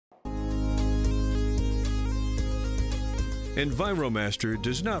Enviro-Master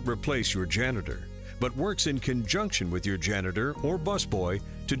does not replace your janitor, but works in conjunction with your janitor or busboy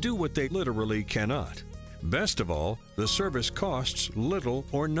to do what they literally cannot. Best of all, the service costs little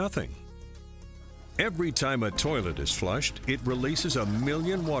or nothing. Every time a toilet is flushed, it releases 1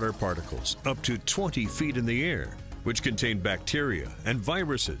 million water particles up to 20 feet in the air, which contain bacteria and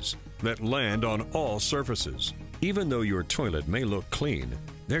viruses that land on all surfaces. Even though your toilet may look clean,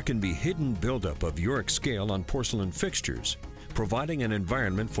 there can be hidden buildup of uric scale on porcelain fixtures, providing an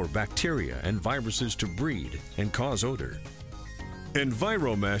environment for bacteria and viruses to breed and cause odor.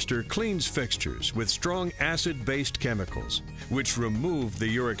 Enviro-Master cleans fixtures with strong acid-based chemicals, which remove the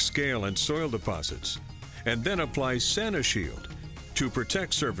uric scale and soil deposits, and then applies SaniShield to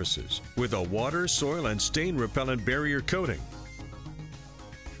protect surfaces with a water, soil, and stain-repellent barrier coating.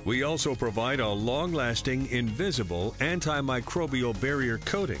 We also provide a long-lasting, invisible, antimicrobial barrier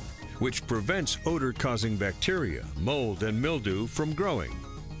coating, which prevents odor-causing bacteria, mold, and mildew from growing.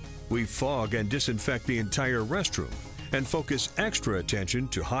 We fog and disinfect the entire restroom and focus extra attention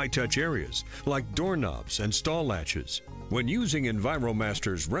to high-touch areas like doorknobs and stall latches. When using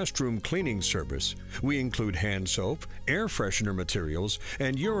Enviro-Master's restroom cleaning service, we include hand soap, air freshener materials,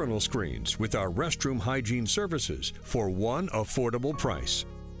 and urinal screens with our restroom hygiene services for one affordable price.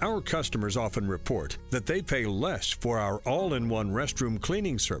 Our customers often report that they pay less for our all-in-one restroom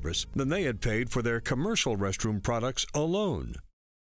cleaning service than they had paid for their commercial restroom products alone.